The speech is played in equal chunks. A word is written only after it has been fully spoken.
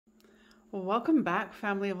Welcome back,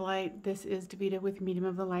 family of light. This is Davida with Medium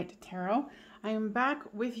of the Light Tarot. I am back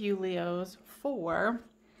with you, Leos, for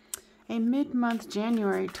a mid-month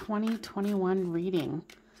January 2021 reading.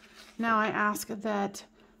 Now I ask that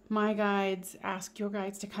my guides ask your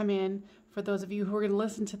guides to come in, for those of you who are going to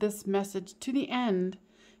listen to this message to the end,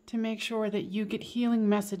 to make sure that you get healing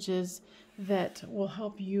messages that will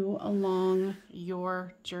help you along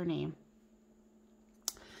your journey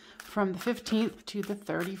from the 15th to the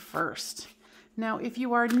 31st. Now, if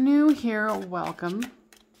you are new here, welcome.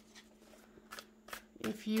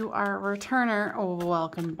 If you are a returner,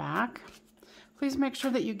 welcome back. Please make sure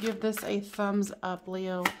that you give this a thumbs up,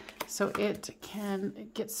 Leo, so it can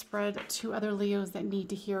get spread to other Leos that need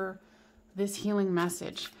to hear this healing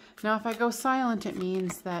message. Now, if I go silent, it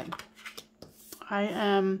means that I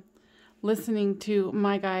am listening to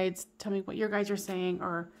my guides tell me what your guides are saying,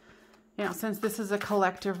 or since this is a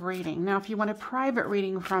collective reading. Now, if you want a private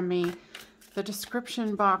reading from me, the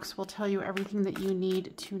description box will tell you everything that you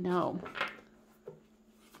need to know.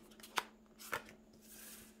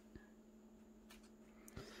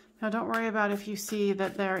 Now, don't worry about if you see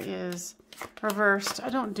that there is reversed. I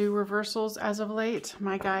don't do reversals as of late.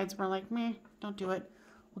 My guides were like, meh, don't do it.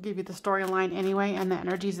 We'll give you the storyline anyway and the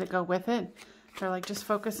energies that go with it. They're like, just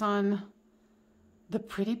focus on the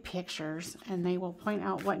pretty pictures, and they will point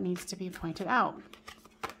out what needs to be pointed out.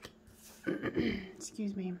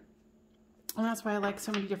 Excuse me. And that's why I like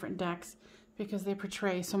so many different decks, because they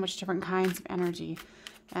portray so much different kinds of energy.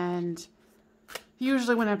 And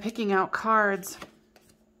usually when I'm picking out cards,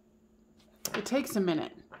 it takes a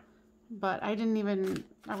minute. But I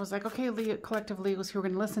was like, okay, collective Leos who are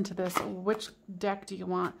going to listen to this, which deck do you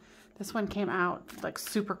want? This one came out like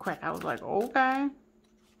super quick. I was like, okay.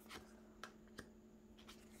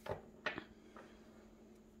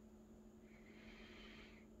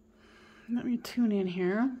 Let me tune in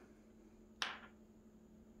here.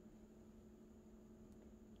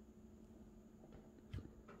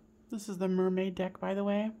 This is the mermaid deck, by the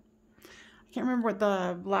way. I can't remember what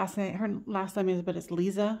the last name, her last name is, but it's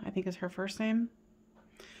Lisa, I think is her first name.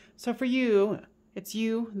 So for you, it's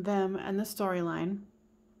you, them, and the storyline.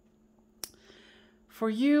 For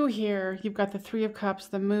you here, you've got the Three of Cups,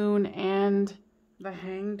 the Moon, and the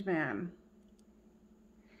Hanged Man.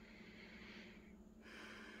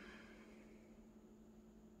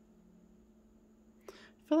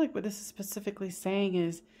 I feel like what this is specifically saying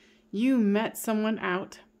is you met someone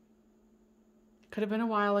out. Could have been a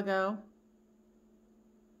while ago.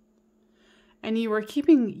 And you were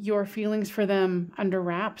keeping your feelings for them under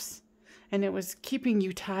wraps. And it was keeping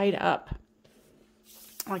you tied up.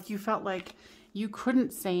 Like you felt like you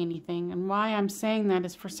couldn't say anything. And why I'm saying that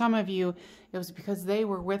is, for some of you, it was because they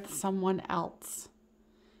were with someone else.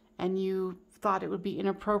 And you thought it would be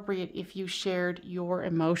inappropriate if you shared your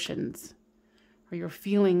emotions or your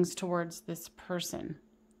feelings towards this person.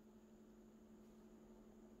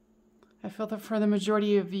 I feel that for the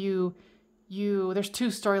majority of you, there's two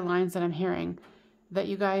storylines that I'm hearing. That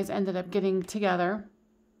you guys ended up getting together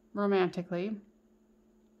romantically.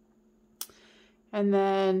 And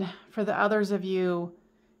then for the others of you,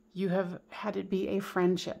 you have had it be a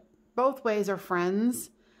friendship. Both ways are friends,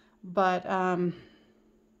 but I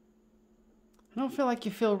don't feel like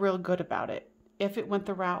you feel real good about it if it went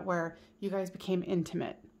the route where you guys became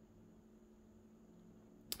intimate.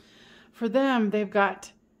 For them, they've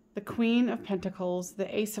got the Queen of Pentacles,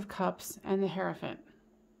 the Ace of Cups, and the Hierophant.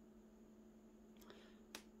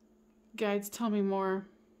 Guides, tell me more.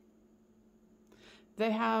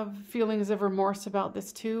 They have feelings of remorse about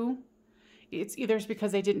this too. It's either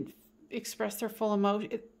because they didn't express their full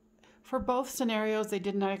emotion. For both scenarios, they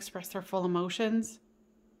did not express their full emotions.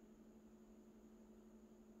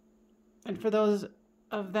 And for those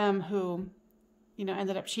of them who,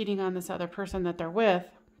 ended up cheating on this other person that they're with,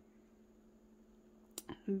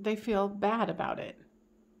 they feel bad about it.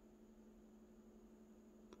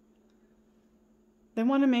 They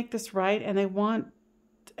want to make this right, and they want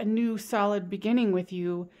a new solid beginning with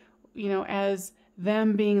you, as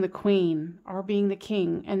them being the queen or being the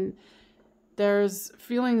king. And there's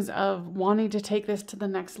feelings of wanting to take this to the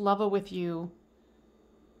next level with you.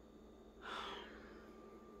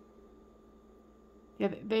 Yeah,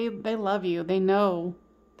 they love you. They know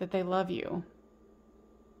that they love you.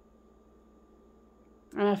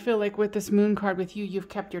 And I feel like with this Moon card with you, you've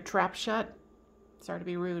kept your trap shut. Sorry to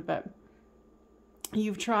be rude, but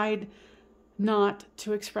you've tried not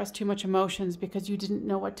to express too much emotions because you didn't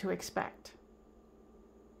know what to expect.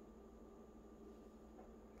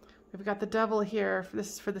 We've got the Devil here.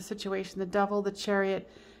 This is for the situation. The Devil, the Chariot,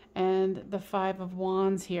 and the Five of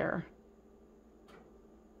Wands here.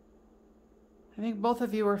 I think both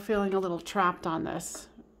of you are feeling a little trapped on this.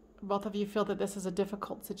 Both of you feel that this is a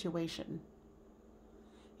difficult situation.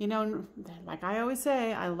 You know, like I always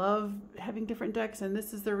say, I love having different decks, and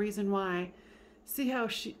this is the reason why. See how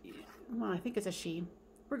well, I think it's a she.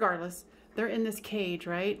 Regardless, they're in this cage,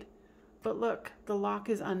 right? But look, the lock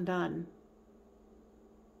is undone.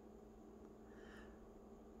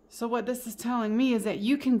 So what this is telling me is that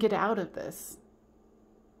you can get out of this.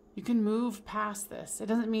 You can move past this. It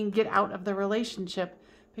doesn't mean get out of the relationship,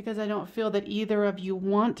 because I don't feel that either of you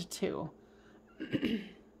want to.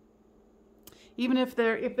 Even if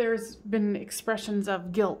there's been expressions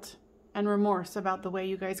of guilt and remorse about the way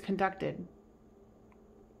you guys conducted,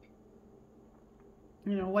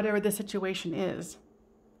 you know, whatever the situation is,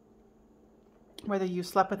 whether you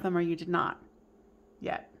slept with them or you did not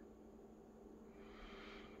yet.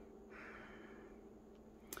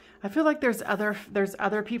 I feel like there's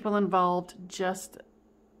other people involved, just,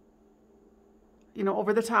 you know,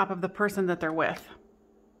 over the top of the person that they're with.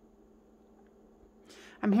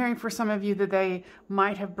 I'm hearing for some of you that they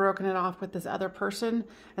might have broken it off with this other person,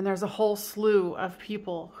 and there's a whole slew of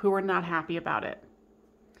people who are not happy about it.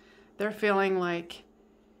 They're feeling like,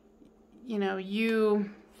 you know,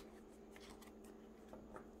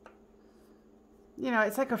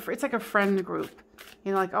 it's like a friend group.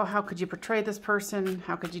 You know, like, oh, how could you portray this person?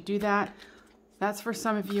 How could you do that? That's for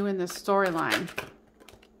some of you in this storyline.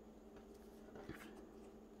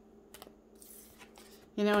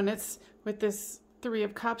 You know, and it's with this Three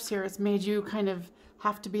of Cups here, it's made you kind of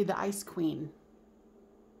have to be the ice queen.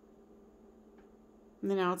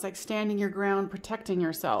 You know, it's like standing your ground, protecting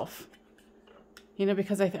yourself. You know,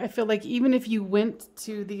 because I feel like even if you went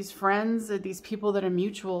to these friends, or these people that are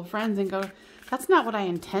mutual friends, and go, that's not what I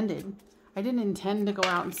intended. I didn't intend to go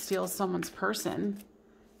out and steal someone's person.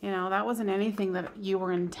 You know, that wasn't anything that you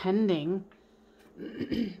were intending.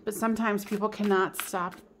 But sometimes people cannot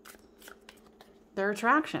stop their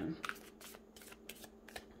attraction.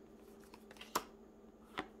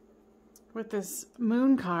 With this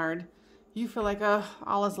Moon card, you feel like, oh,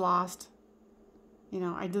 all is lost. You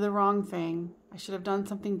know, I did the wrong thing. I should have done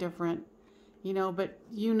something different. You know, but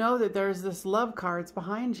you know that there's this love cards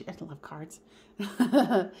behind you. Love cards.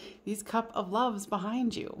 These cup of loves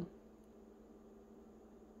behind you.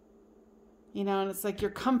 You know, and it's like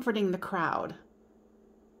you're comforting the crowd.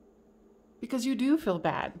 Because you do feel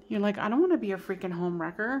bad. You're like, I don't want to be a freaking home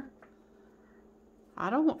wrecker. I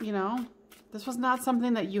don't, you know, this was not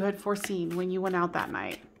something that you had foreseen when you went out that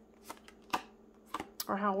night.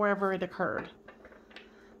 Or however it occurred.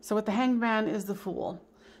 So with the Hanged Man is the Fool.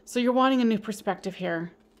 So you're wanting a new perspective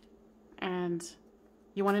here. And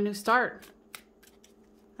you want a new start.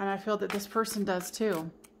 And I feel that this person does too.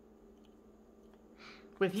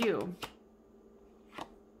 With you.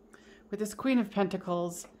 With this Queen of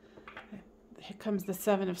Pentacles, here comes the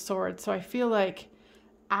Seven of Swords. So I feel like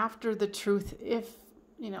after the truth, if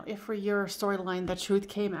for your storyline, the truth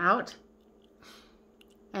came out,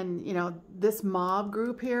 and, you know, this mob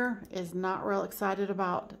group here is not real excited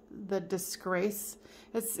about the disgrace.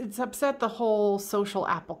 It's upset the whole social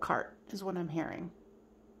apple cart, is what I'm hearing.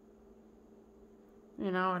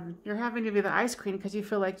 You know, and you're having to be the ice queen because you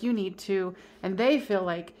feel like you need to, and they feel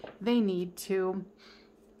like they need to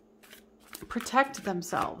protect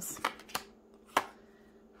themselves.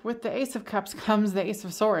 With the Ace of Cups comes the Ace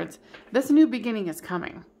of Swords. This new beginning is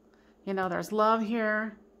coming. You know, there's love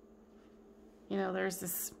here. You know, there's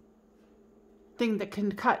this thing that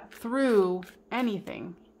can cut through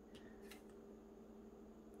anything.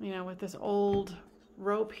 You know, with this old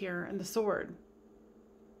rope here and the sword.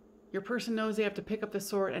 Your person knows they have to pick up the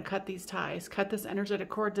sword and cut these ties. Cut this energetic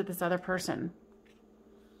cord to this other person.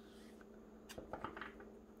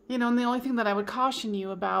 You know, and the only thing that I would caution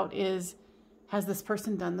you about is, has this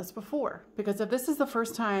person done this before? Because if this is the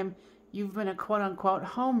first time you've been a quote-unquote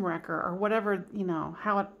home wrecker, or whatever, you know,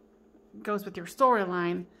 how it goes with your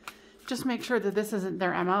storyline, just make sure that this isn't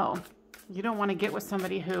their MO. You don't want to get with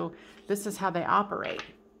somebody who this is how they operate,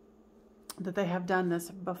 that they have done this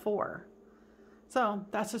before. So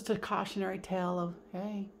that's just a cautionary tale of,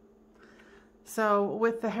 hey. So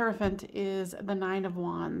with the Hierophant is the Nine of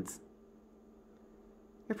Wands.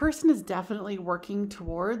 Your person is definitely working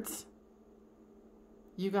towards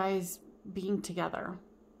you guys being together.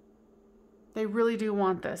 They really do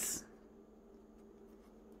want this.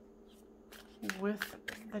 With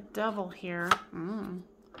the Devil here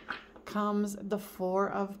comes the Four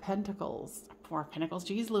of Pentacles. Four of Pentacles,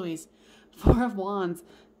 geez Louise. Four of Wands.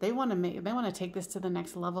 They want to take this to the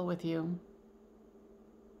next level with you.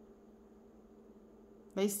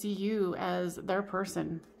 They see you as their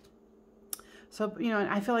person. So, you know,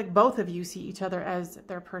 I feel like both of you see each other as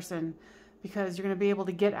their person. because you're going to be able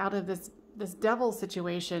to get out of this devil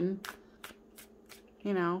situation,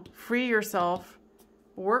 you know, free yourself,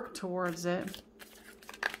 work towards it.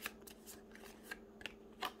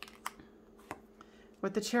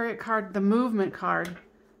 With the Chariot card, the movement card,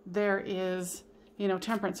 there is, you know,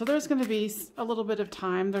 temperance. So there's going to be a little bit of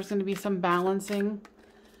time. There's going to be some balancing,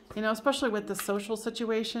 you know, especially with the social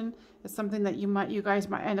situation. It's something that you guys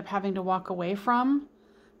might end up having to walk away from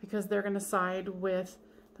because they're going to side with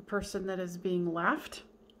the person that is being left.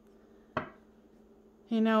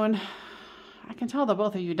 You know, and I can tell that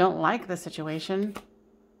both of you don't like the situation.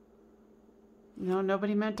 You know,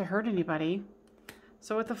 nobody meant to hurt anybody.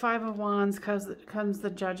 So with the Five of Wands comes the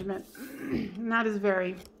Judgment. And that is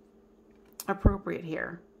very appropriate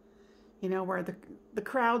here. You know, where the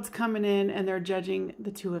crowd's coming in and they're judging the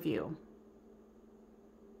two of you.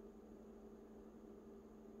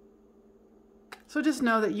 So just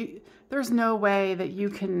know that there's no way that you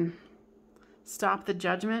can stop the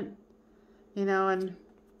judgment. You know, and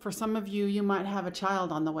for some of you, you might have a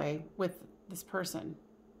child on the way with this person.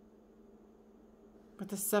 With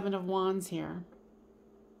the Seven of Wands here.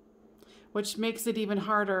 Which makes it even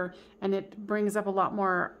harder, and it brings up a lot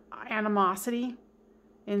more animosity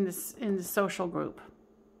in the social group.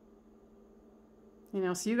 You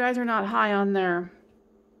know, so you guys are not high on their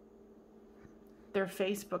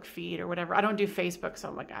Facebook feed or whatever. I don't do Facebook, so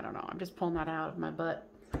I'm like, I don't know. I'm just pulling that out of my butt.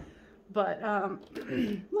 But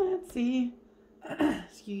let's see.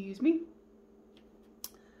 Excuse me.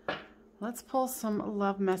 Let's pull some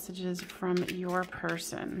love messages from your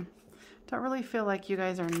person. Don't really feel like you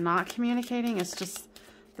guys are not communicating. It's just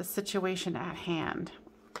the situation at hand.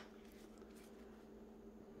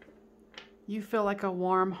 You feel like a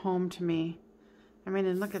warm home to me. I mean,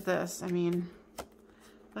 and look at this. I mean,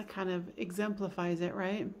 that kind of exemplifies it,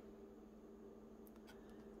 right?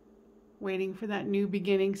 Waiting for that new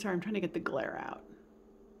beginning. Sorry, I'm trying to get the glare out.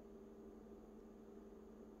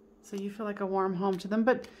 So you feel like a warm home to them,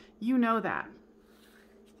 but you know that.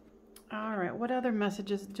 All right, what other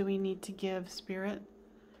messages do we need to give, Spirit?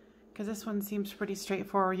 Because this one seems pretty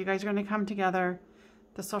straightforward. You guys are going to come together.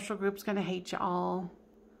 The social group's going to hate you all.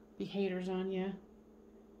 Be haters on you.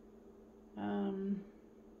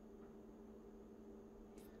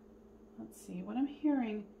 Let's see. What I'm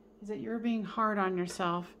hearing is that you're being hard on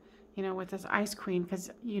yourself, you know, with this Ice Queen,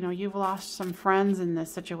 because, you know, you've lost some friends in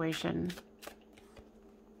this situation.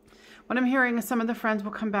 What I'm hearing is some of the friends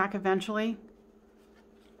will come back eventually.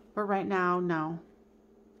 But right now, no.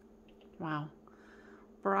 Wow.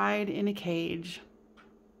 Bride in a cage.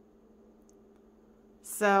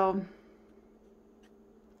 So,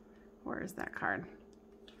 where is that card?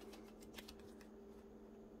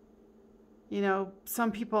 You know,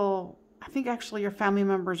 some people, I think actually your family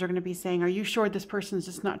members are going to be saying, are you sure this person's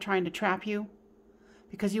just not trying to trap you?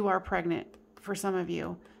 Because you are pregnant for some of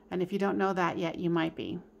you. And if you don't know that yet, you might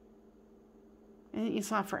be. And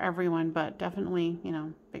it's not for everyone, but definitely, you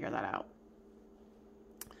know, figure that out.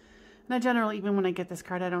 And I generally, even when I get this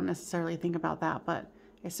card, I don't necessarily think about that, but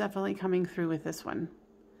it's definitely coming through with this one.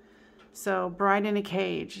 So, bride in a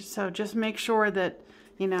cage. So just make sure that,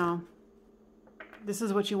 you know, this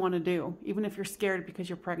is what you want to do, even if you're scared because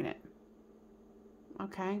you're pregnant.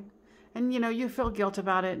 Okay? And, you know, you feel guilt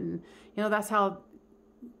about it, and, you know, that's how,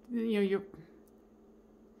 you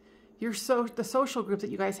know, the social group that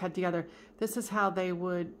you guys had together, this is how they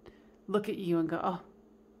would look at you and go, oh,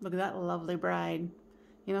 look at that lovely bride.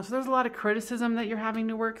 You know, so there's a lot of criticism that you're having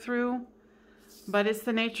to work through, but it's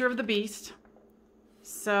the nature of the beast.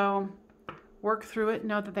 So work through it,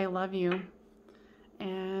 know that they love you.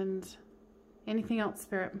 And anything else,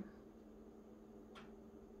 Spirit?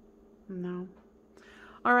 No.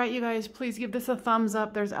 All right, you guys, please give this a thumbs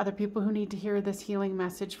up. There's other people who need to hear this healing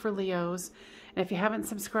message for Leos. And if you haven't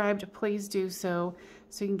subscribed, please do so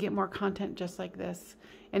you can get more content just like this.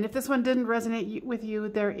 And if this one didn't resonate with you,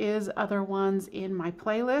 there is other ones in my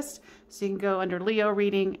playlist. So you can go under Leo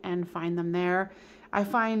reading and find them there. I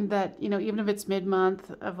find that, you know, even if it's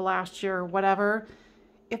mid-month of last year or whatever,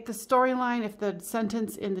 if the storyline, if the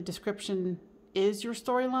sentence in the description is your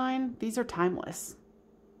storyline, these are timeless.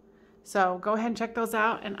 So go ahead and check those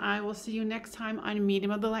out, and I will see you next time on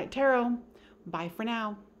Medium of the Light Tarot. Bye for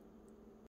now.